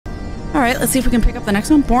Alright, let's see if we can pick up the next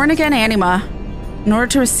one. Born Again Anima. In order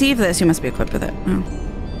to receive this, you must be equipped with it. Oh.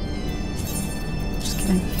 Just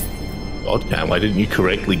kidding. God damn, why didn't you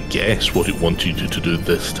correctly guess what it wanted you to do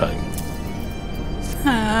this time?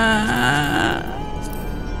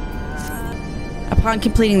 Upon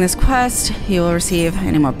completing this quest, you will receive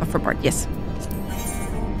Anima Buffer Board. Yes.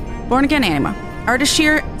 Born Again Anima.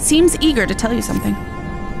 Ardashir seems eager to tell you something.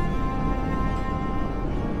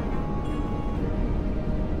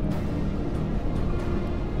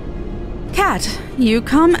 Kat, you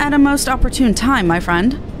come at a most opportune time, my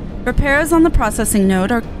friend. Repairs on the processing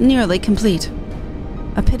node are nearly complete.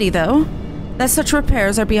 A pity, though, that such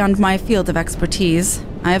repairs are beyond my field of expertise.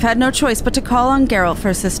 I have had no choice but to call on Geralt for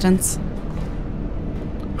assistance.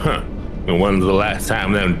 Huh. And when's the last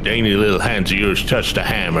time them dainty little hands of yours touched a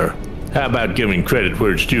hammer? How about giving credit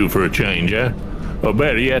where it's due for a change, eh? Or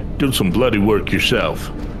better yet, do some bloody work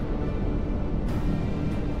yourself.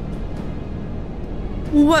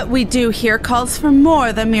 What we do here calls for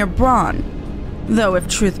more than mere brawn. Though, if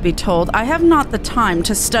truth be told, I have not the time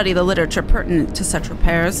to study the literature pertinent to such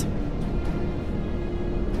repairs.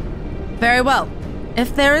 Very well.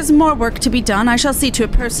 If there is more work to be done, I shall see to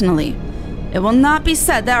it personally. It will not be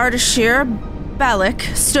said that Ardashir Balak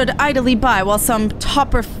stood idly by while some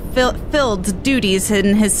topper filled duties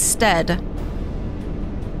in his stead.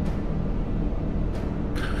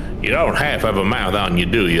 You don't half have a mouth on you,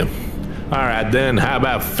 do you? Alright then, how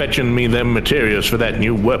about fetching me them materials for that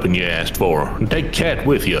new weapon you asked for, and take Kat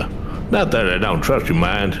with you. Not that I don't trust you,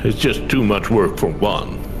 mind, it's just too much work for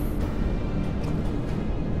one.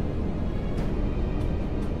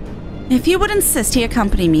 If you would insist he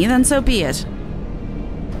accompany me, then so be it.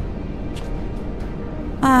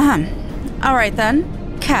 Alright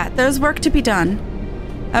then. Kat, there's work to be done.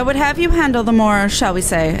 I would have you handle the more, shall we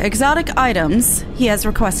say, exotic items he has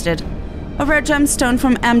requested. A rare gemstone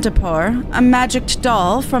from Amdapur, a magicked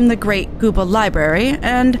doll from the Great Guba Library,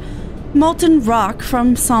 and molten rock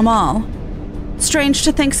from Samal. Strange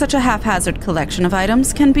to think such a haphazard collection of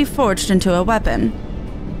items can be forged into a weapon.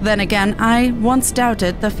 Then again, I once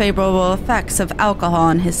doubted the favorable effects of alcohol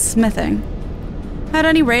on his smithing. At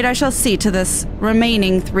any rate, I shall see to this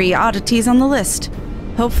remaining 3 oddities on the list.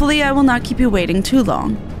 Hopefully, I will not keep you waiting too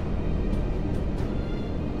long.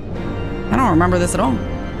 I don't remember this at all.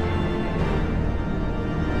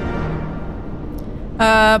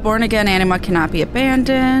 Born Again Anima cannot be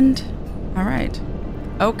abandoned. Alright.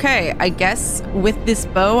 Okay, I guess with this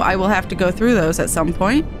bow, I will have to go through those at some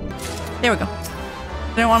point. There we go.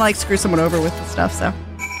 I don't want to, like, screw someone over with the stuff, so.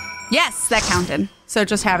 Yes, that counted. So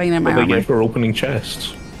just having it in my armor. What they get for opening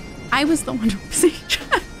chests? I was the one opening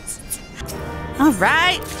chests.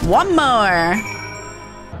 Alright, one more.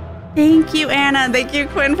 Thank you, Anna. Thank you,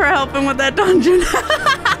 Quinn, for helping with that dungeon.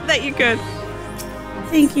 That you could.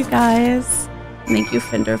 Thank you, guys. Thank you,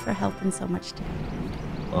 Fender, for helping so much too.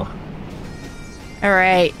 Oh. All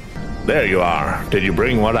right. There you are. Did you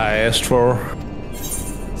bring what I asked for?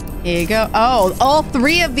 Here you go. Oh, all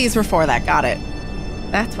 3 of these were for that. Got it.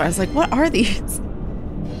 That's why I was like, what are these?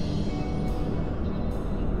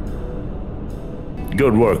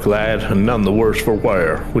 Good work, lad, and none the worse for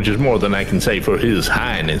wear, which is more than I can say for His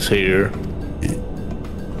Highness here.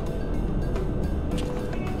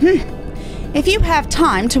 If you have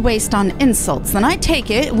time to waste on insults, then I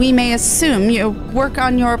take it we may assume your work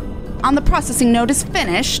on the processing node is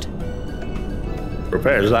finished.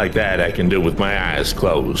 Repairs like that I can do with my eyes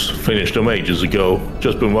closed. Finished them ages ago.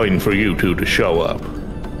 Just been waiting for you two to show up.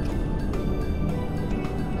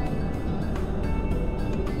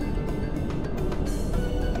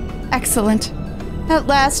 Excellent. At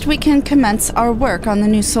last we can commence our work on the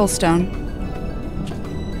new soulstone.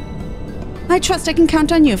 I trust I can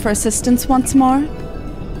count on you for assistance once more.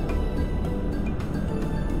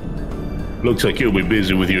 Looks like you'll be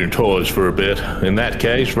busy with your toys for a bit. In that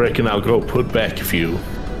case, reckon I'll go put back a few.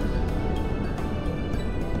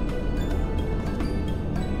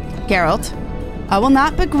 Geralt, I will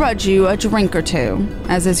not begrudge you a drink or two,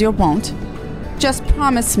 as is your wont. Just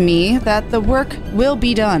promise me that the work will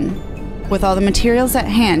be done. With all the materials at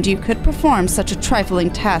hand, you could perform such a trifling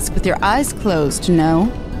task with your eyes closed,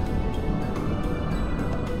 no?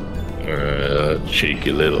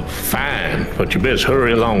 Cheeky little. Fine, but you best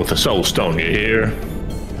hurry along with the soulstone, you hear?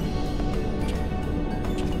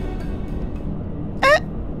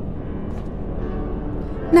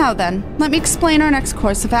 Now then, let me explain our next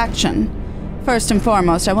course of action. First and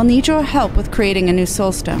foremost, I will need your help with creating a new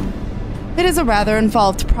soulstone. It is a rather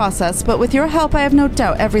involved process, but with your help I have no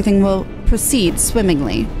doubt everything will proceed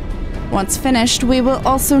swimmingly. Once finished, we will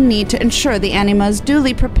also need to ensure the anima is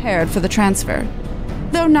duly prepared for the transfer.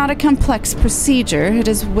 Though Though not a complex procedure, it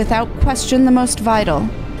is without question the most vital.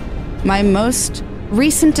 My most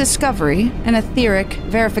recent discovery, an etheric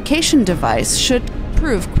verification device, should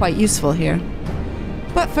prove quite useful here.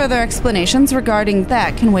 But further explanations regarding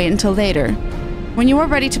that can wait until later. When you are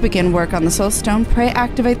ready to begin work on the Soulstone, pray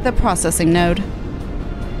activate the processing node.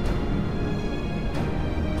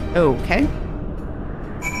 Okay.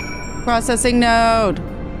 Processing node.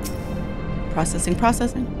 Processing.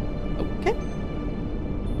 Okay.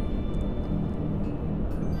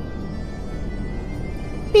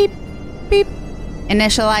 Beep, beep.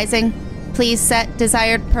 Initializing. Please set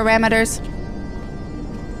desired parameters.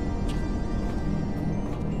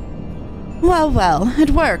 Well,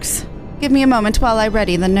 it works. Give me a moment while I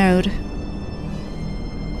ready the node.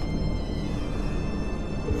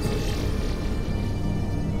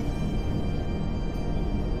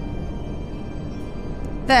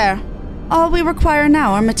 There. All we require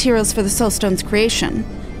now are materials for the Soulstone's creation,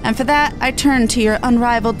 and for that I turn to your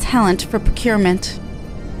unrivaled talent for procurement.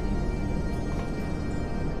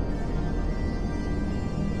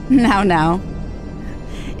 Now.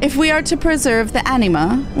 If we are to preserve the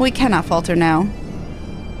anima, we cannot falter now.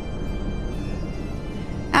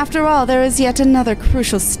 After all, there is yet another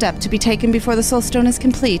crucial step to be taken before the Soulstone is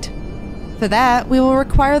complete. For that, we will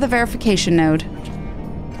require the verification node.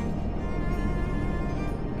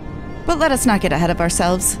 But let us not get ahead of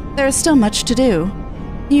ourselves. There is still much to do.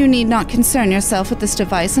 You need not concern yourself with this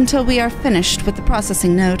device until we are finished with the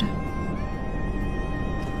processing node.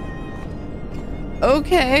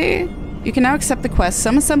 Okay. You can now accept the quest,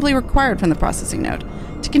 some assembly required from the processing node.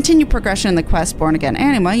 To continue progression in the quest Born Again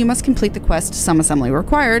Anima, you must complete the quest, some assembly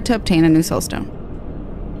required, to obtain a new Soulstone.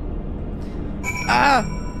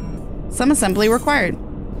 Some assembly required.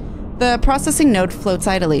 The processing node floats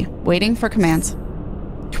idly, waiting for commands.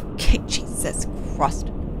 Okay, Jesus Christ.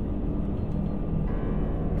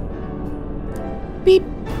 Beep,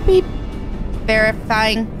 beep.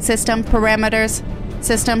 Verifying system parameters.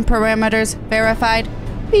 System parameters verified.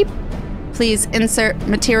 Beep. Please insert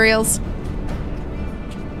materials.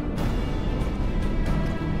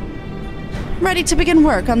 Ready to begin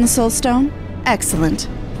work on the Soulstone? Excellent.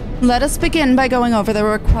 Let us begin by going over the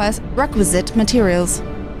requisite materials.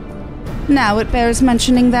 Now it bears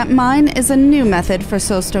mentioning that mine is a new method for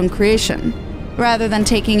Soulstone creation. Rather than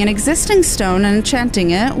taking an existing stone and enchanting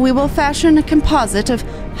it, we will fashion a composite of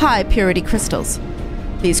high-purity crystals.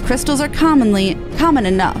 These crystals are common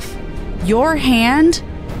enough. Your hand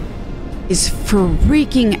is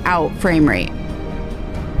freaking out frame rate.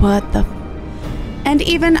 What the... And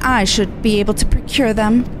even I should be able to procure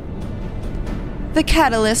them. The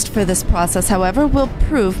catalyst for this process, however, will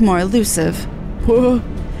prove more elusive.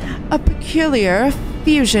 A peculiar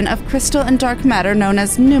fusion of crystal and dark matter known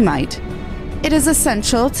as pneumite. It is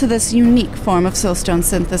essential to this unique form of soulstone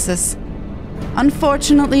synthesis.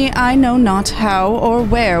 Unfortunately, I know not how or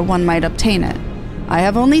where one might obtain it. I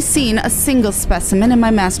have only seen a single specimen in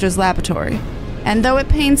my master's laboratory, and though it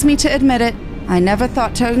pains me to admit it, I never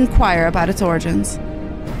thought to inquire about its origins.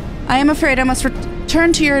 I am afraid I must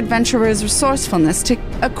return to your adventurer's resourcefulness to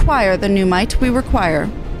acquire the pneumite we require.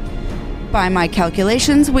 By my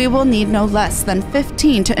calculations, we will need no less than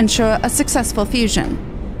 15 to ensure a successful fusion.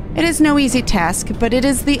 It is no easy task, but it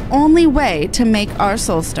is the only way to make our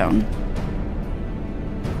soulstone.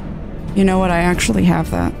 You know what, I actually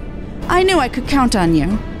have that. I knew I could count on you.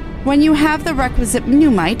 When you have the requisite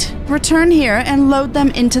pneumite, return here and load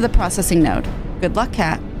them into the processing node. Good luck,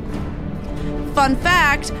 Kat. Fun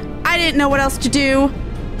fact, I didn't know what else to do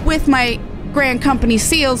with my Grand Company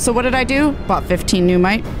seals, so what did I do? Bought 15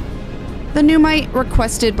 pneumite. The pneumite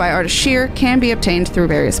requested by Artist Shear can be obtained through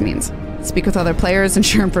various means. Speak with other players and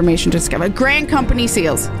share information to discover Grand Company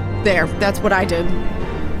seals. There, that's what I did.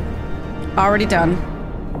 Already done.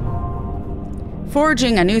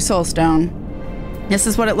 Forging a new soulstone. This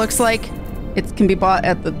is what it looks like. It can be bought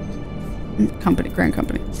at the Grand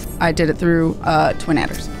Company. I did it through Twin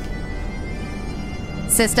Adders.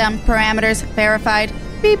 System parameters verified.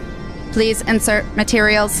 Beep. Please insert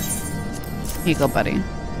materials. Here you go, buddy.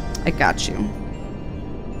 I got you.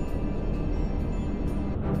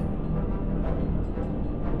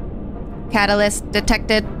 Catalyst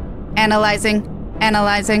detected. Analyzing.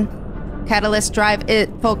 Catalyst drive at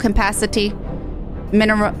full capacity.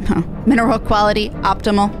 Mineral quality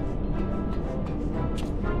optimal.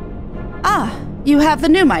 Ah, you have the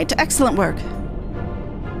pneumite. Excellent work.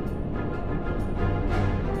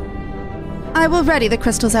 I will ready the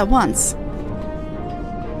crystals at once.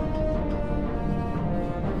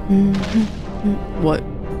 What?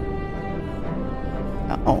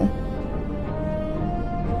 Uh-oh.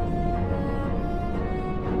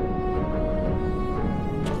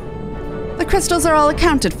 crystals are all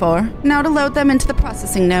accounted for. Now to load them into the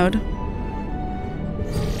processing node.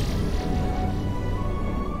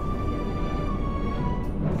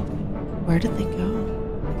 Where did they go?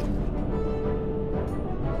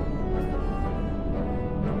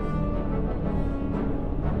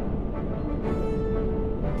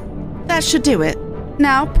 That should do it.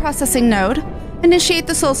 Now, processing node. Initiate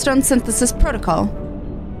the soulstone synthesis protocol.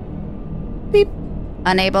 Beep.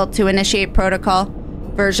 Unable to initiate protocol.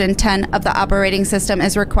 Version 10 of the operating system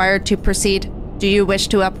is required to proceed. Do you wish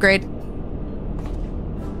to upgrade?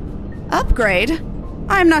 Upgrade?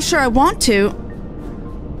 I'm not sure I want to.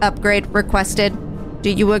 Upgrade requested. Do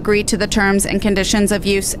you agree to the terms and conditions of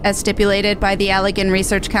use as stipulated by the Allegan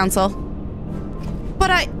Research Council?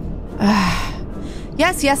 But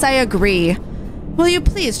Yes, I agree. Will you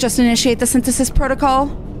please just initiate the synthesis protocol?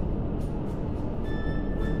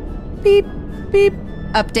 Beep, beep.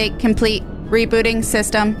 Update complete. Rebooting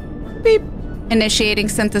system. Beep. Initiating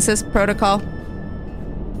synthesis protocol.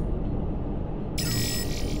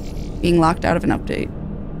 Being locked out of an update.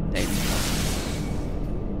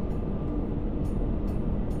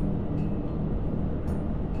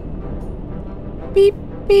 Beep,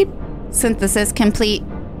 beep. Synthesis complete.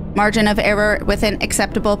 Margin of error within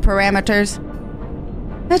acceptable parameters.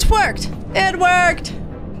 It worked! It worked!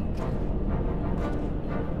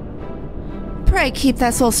 Pray keep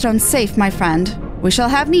that soulstone safe, my friend. We shall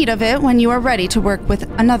have need of it when you are ready to work with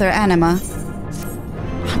another anima.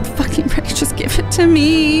 I'm fucking ready. Just give it to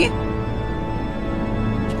me.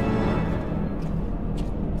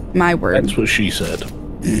 My word. That's what she said.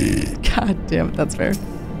 God damn it, that's fair.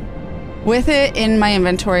 With it in my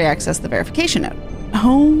inventory, access the verification node.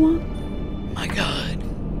 Oh my god.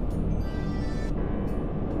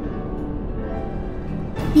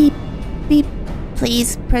 Beep, beep.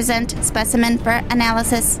 Please present specimen for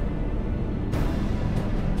analysis.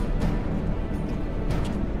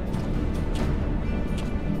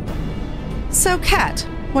 So, Kat,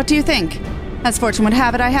 what do you think? As fortune would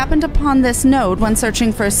have it, I happened upon this node when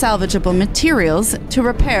searching for salvageable materials to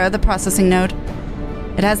repair the processing node.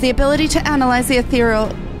 It has the ability to analyze the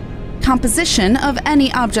ethereal composition of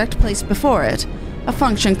any object placed before it, a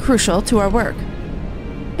function crucial to our work.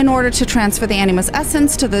 In order to transfer the anima's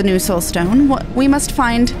essence to the new soulstone, we must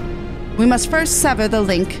first sever the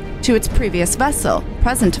link to its previous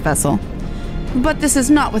present vessel. But this is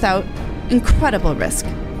not without incredible risk.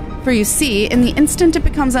 For you see, in the instant it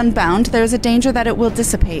becomes unbound, there is a danger that it will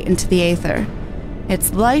dissipate into the aether.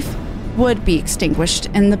 Its life would be extinguished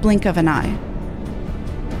in the blink of an eye.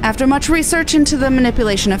 After much research into the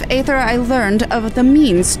manipulation of aether, I learned of the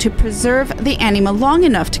means to preserve the anima long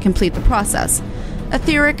enough to complete the process.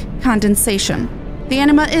 Etheric condensation. The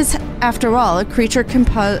anima is, after all, a creature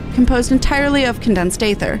composed entirely of condensed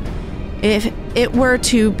aether. If it were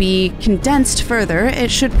to be condensed further, it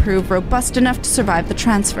should prove robust enough to survive the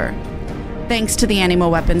transfer. Thanks to the Anima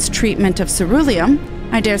weapon's treatment of ceruleum,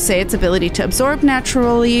 I dare say its ability to absorb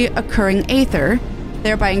naturally occurring aether,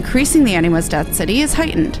 thereby increasing the anima's density, is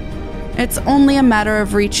heightened. It's only a matter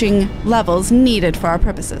of reaching levels needed for our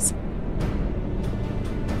purposes.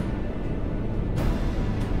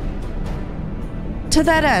 To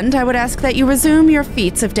that end, I would ask that you resume your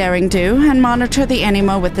feats of daring do and monitor the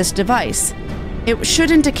anima with this device. It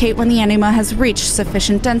should indicate when the anima has reached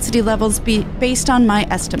sufficient density levels based on my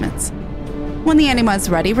estimates. When the anima is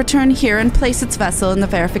ready, return here and place its vessel in the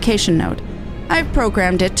verification node. I've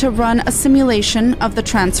programmed it to run a simulation of the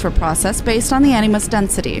transfer process based on the anima's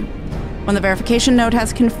density. When the verification node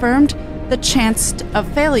has confirmed the chance of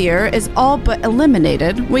failure is all but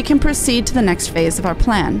eliminated, we can proceed to the next phase of our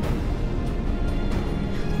plan.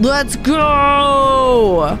 Let's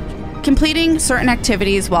go! Completing certain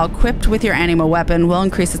activities while equipped with your Anima weapon will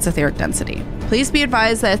increase its etheric density. Please be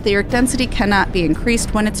advised that etheric density cannot be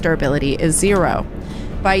increased when its durability is 0.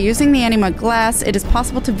 By using the Anima glass, it is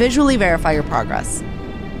possible to visually verify your progress.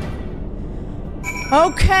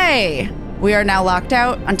 Okay! We are now locked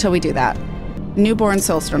out until we do that. Newborn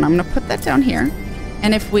Soulstone. I'm gonna put that down here.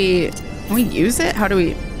 And if we... Can we use it? How do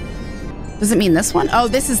we... Does it mean this one? Oh,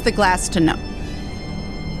 this is the glass to know.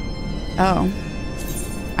 Oh.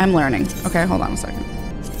 I'm learning. Okay, hold on a second.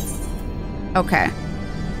 Okay.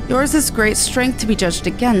 Yours is great strength to be judged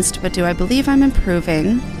against, but do I believe I'm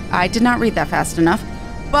improving? I did not read that fast enough.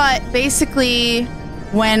 But basically,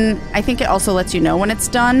 when... I think it also lets you know when it's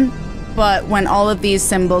done, but when all of these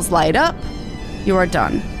symbols light up, you are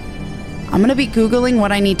done. I'm gonna be Googling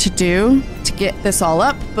what I need to do to get this all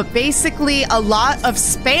up, but basically a lot of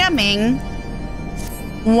spamming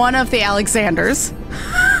one of the Alexanders.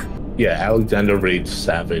 Yeah, Alexander Raid's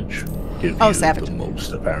Savage gives you Savage. the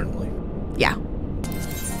most, apparently. Yeah.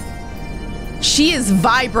 She is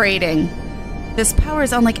vibrating. This power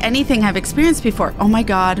is unlike anything I've experienced before. Oh my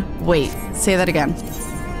god. Wait, say that again.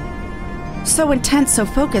 So intense, so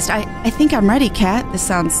focused. I think I'm ready, Kat. This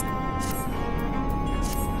sounds...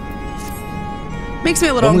 makes me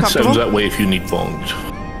a little uncomfortable. Only sounds that way if you need bones.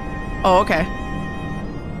 Oh, okay.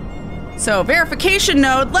 So, verification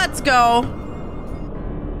node, let's go.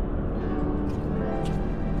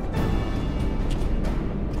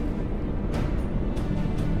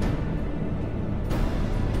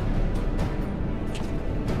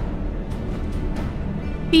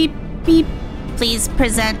 Beep, beep. Please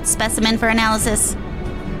present specimen for analysis.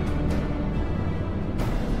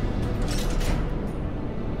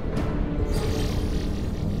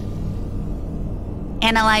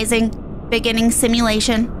 Analyzing. Beginning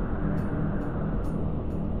simulation.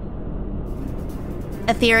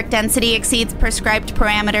 Etheric density exceeds prescribed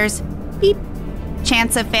parameters. Beep.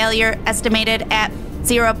 Chance of failure estimated at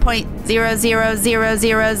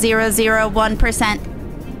 0.0000001%.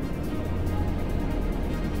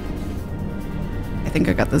 I think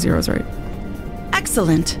I got the zeros right.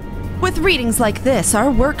 Excellent. With readings like this, our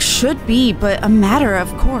work should be but a matter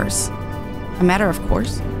of course. A matter of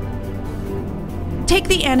course? Take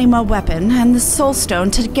the Anima weapon and the Soul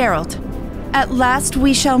Stone to Geralt. At last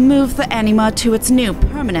we shall move the Anima to its new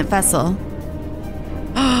permanent vessel.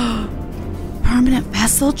 Permanent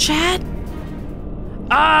vessel, chat?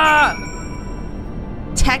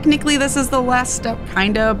 Technically this is the last step,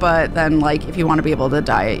 kinda, but then, like, if you want to be able to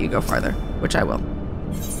dye it, you go farther, which I will.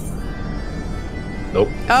 Nope.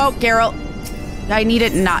 Oh, Geralt. I need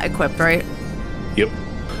it not equipped, right? Yep.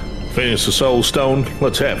 Finish the soul stone.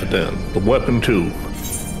 Let's have it then. The weapon too.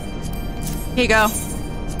 Here you go.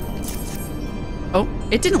 Oh,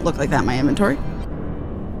 it didn't look like that in my inventory.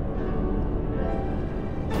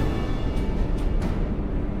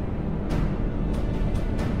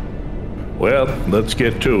 Well, let's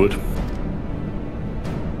get to it.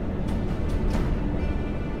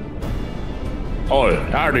 Oi,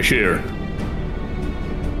 Ardashir.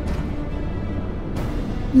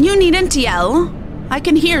 You needn't yell. I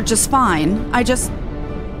can hear just fine. I just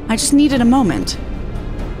needed a moment.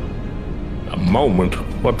 A moment?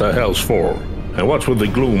 What the hell's for? And what's with the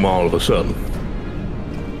gloom all of a sudden?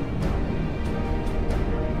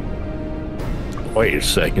 Wait a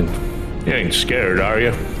second. You ain't scared, are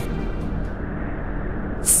you?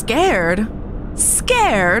 Scared?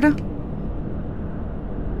 Scared?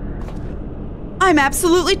 I'm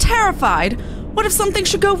absolutely terrified. What if something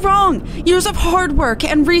should go wrong? Years of hard work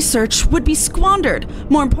and research would be squandered.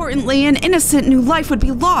 More importantly, an innocent new life would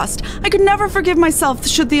be lost. I could never forgive myself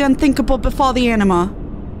should the unthinkable befall the Anima.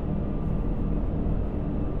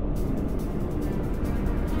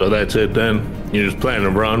 So that's it then? You just plan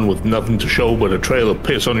to run with nothing to show but a trail of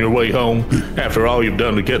piss on your way home after all you've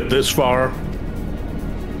done to get this far?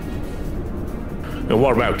 And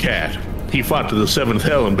what about Kat? He fought to the 7th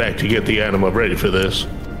hell and back to get the Anima ready for this.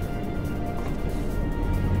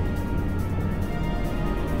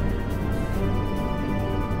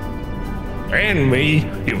 And me.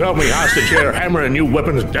 You've held me hostage here, hammering new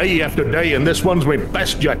weapons day after day, and this one's my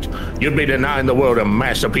best yet. You'd be denying the world a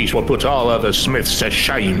masterpiece what puts all other smiths to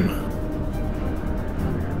shame.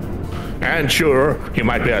 And sure, you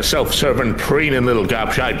might be a self-serving, preening little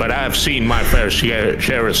gobshite, but I've seen my fair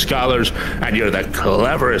share of scholars, and you're the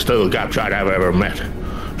cleverest little gobshite I've ever met.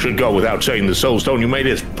 Should go without saying the soul stone you made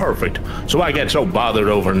is perfect, so I get so bothered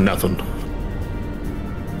over nothing.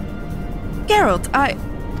 Geralt,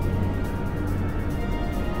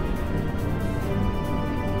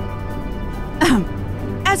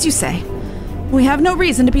 As you say, we have no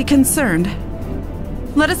reason to be concerned.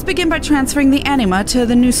 Let us begin by transferring the Anima to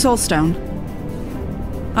the new Soul Stone.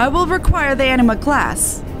 I will require the Anima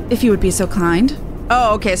glass, if you would be so kind.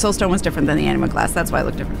 Oh, okay, Soul Stone was different than the Anima glass. That's why it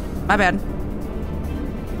looked different. My bad.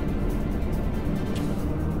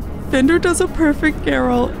 Fender does a perfect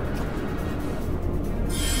Geralt.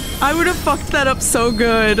 I would have fucked that up so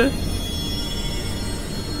good.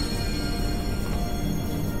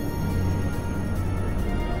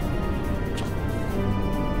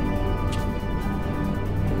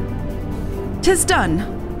 Tis done.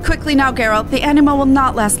 Quickly now, Geralt. The Anima will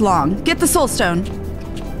not last long. Get the Soul Stone.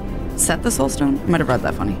 Set the Soul Stone? I might have read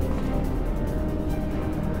that funny.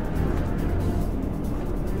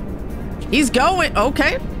 He's going.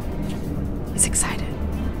 Okay. He's excited.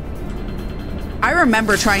 I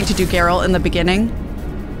remember trying to do Geralt in the beginning.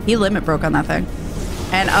 He limit broke on that thing.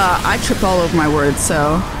 And I tripped all over my words,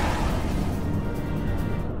 so...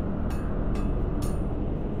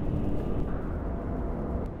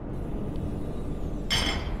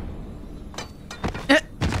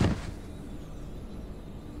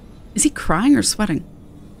 crying or sweating?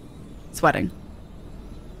 Sweating.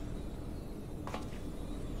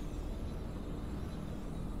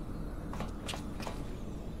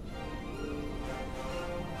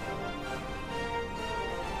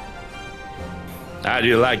 How do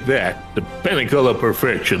you like that? The pinnacle of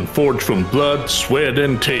perfection, forged from blood, sweat,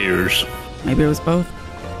 and tears. Maybe it was both.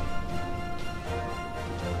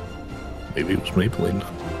 Maybe it was Maybelline.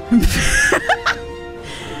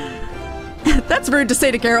 That's rude to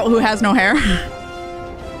say to Carol, who has no hair.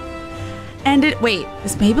 And wait,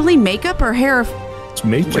 is Maybelline makeup or hair? It's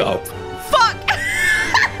makeup. Fuck!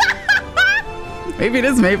 Maybe it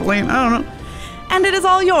is Maybelline, I don't know. And it is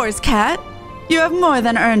all yours, Kat. You have more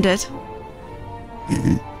than earned it.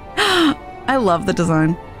 I love the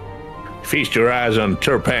design. Feast your eyes on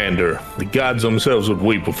Terpander. The gods themselves would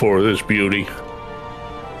weep before this beauty.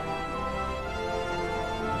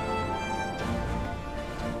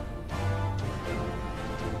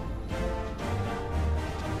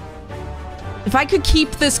 If I could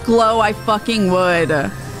keep this glow, I fucking would.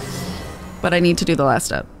 But I need to do the last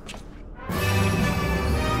step.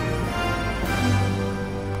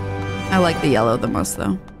 I like the yellow the most,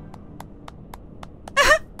 though.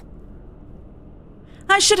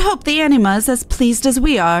 I should hope the Anima is as pleased as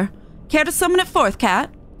we are. Care to summon it forth, Kat?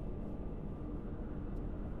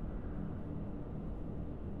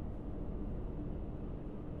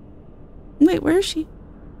 Wait, where is she?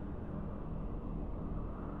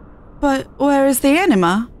 But where is the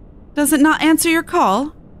Anima? Does it not answer your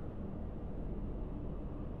call?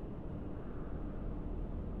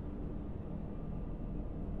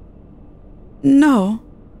 No,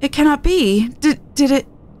 it cannot be. Did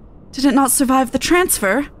it not survive the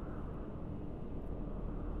transfer?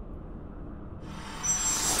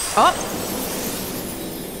 Oh!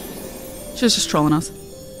 She was just trolling us.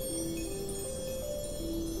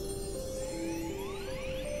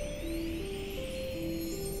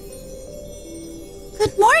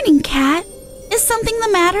 Good morning, Kat. Is something the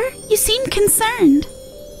matter? You seem concerned.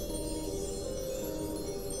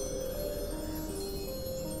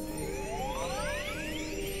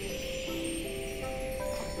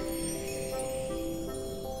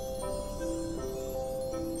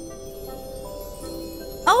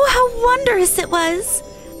 Oh, how wondrous it was!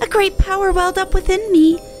 A great power welled up within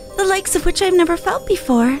me, the likes of which I've never felt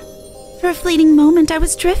before. For a fleeting moment I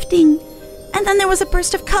was drifting, and then there was a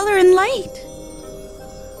burst of color and light.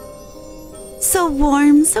 So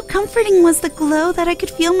warm, so comforting was the glow that I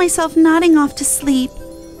could feel myself nodding off to sleep.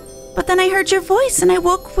 But then I heard your voice and I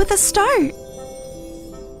woke with a start.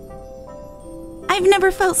 I've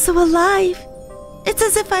never felt so alive. It's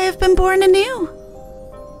as if I have been born anew.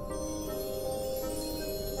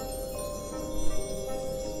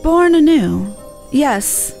 Born anew.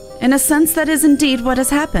 Yes, in a sense that is indeed what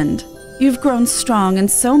has happened. You've grown strong, and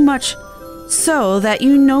so much so that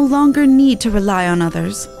you no longer need to rely on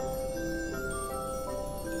others.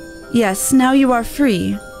 Yes, now you are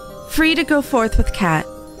free. Free to go forth with Kat,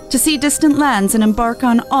 to see distant lands and embark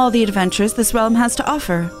on all the adventures this realm has to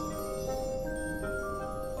offer.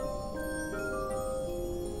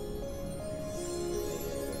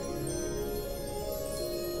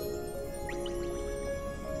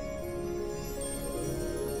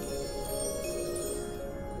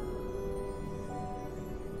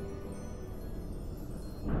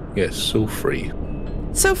 Yes, so free.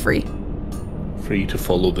 So free. Free to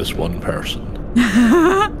follow this one person.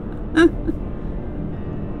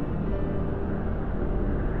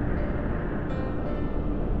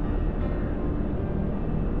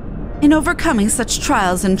 In overcoming such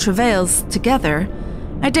trials and travails together,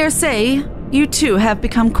 I dare say you two have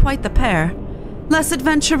become quite the pair. Less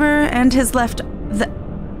adventurer and his left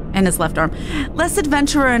arm. Less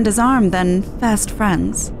adventurer and his arm than fast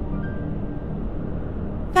friends.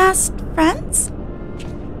 Fast friends?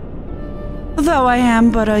 Though I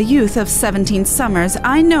am but a youth of 17 summers,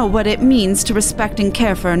 I know what it means to respect and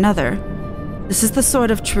care for another. This is the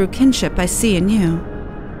sort of true kinship I see in you.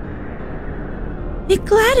 It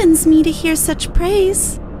gladdens me to hear such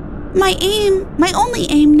praise. My only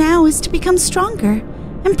aim now is to become stronger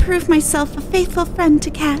and prove myself a faithful friend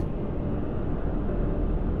to Kat.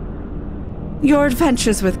 Your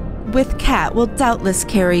adventures with Kat will doubtless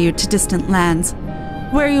carry you to distant lands,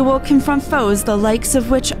 where you will confront foes the likes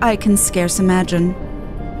of which I can scarce imagine.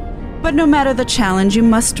 But no matter the challenge, you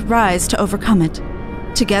must rise to overcome it,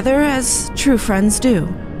 together as true friends do.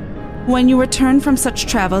 When you return from such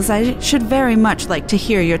travels, I should very much like to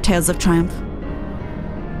hear your tales of triumph.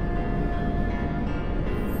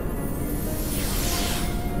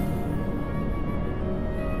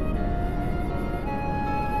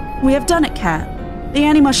 We have done it, Kat. The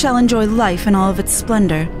Anima shall enjoy life in all of its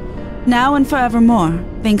splendor. Now and forevermore,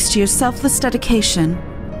 thanks to your selfless dedication.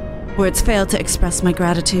 Words fail to express my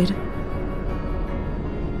gratitude.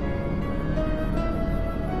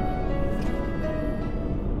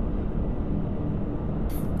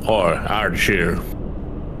 Or our share.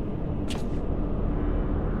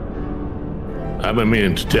 I've been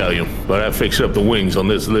meaning to tell you, but I fixed up the wings on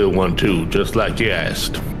this little one too, just like you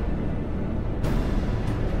asked.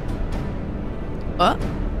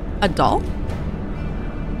 A doll?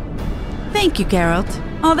 Thank you,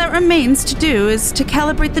 Geralt. All that remains to do is to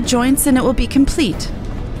calibrate the joints and it will be complete.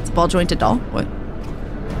 It's a ball-jointed doll? What?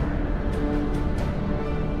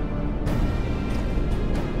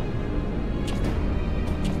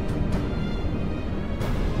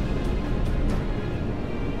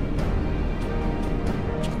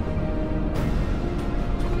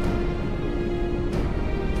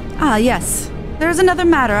 Ah, yes. There is another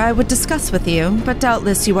matter I would discuss with you, but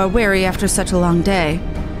doubtless you are weary after such a long day.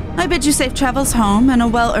 I bid you safe travels home and a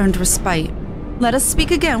well-earned respite. Let us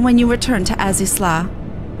speak again when you return to Azisla.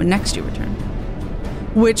 When next you return.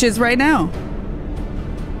 Which is right now.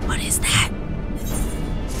 What is that?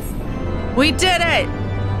 We did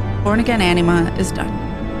it! Born again Anima is done.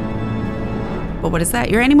 But what is that?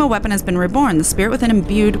 Your Anima weapon has been reborn, the spirit within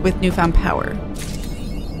imbued with newfound power.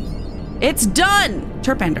 It's done!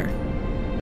 Terpander.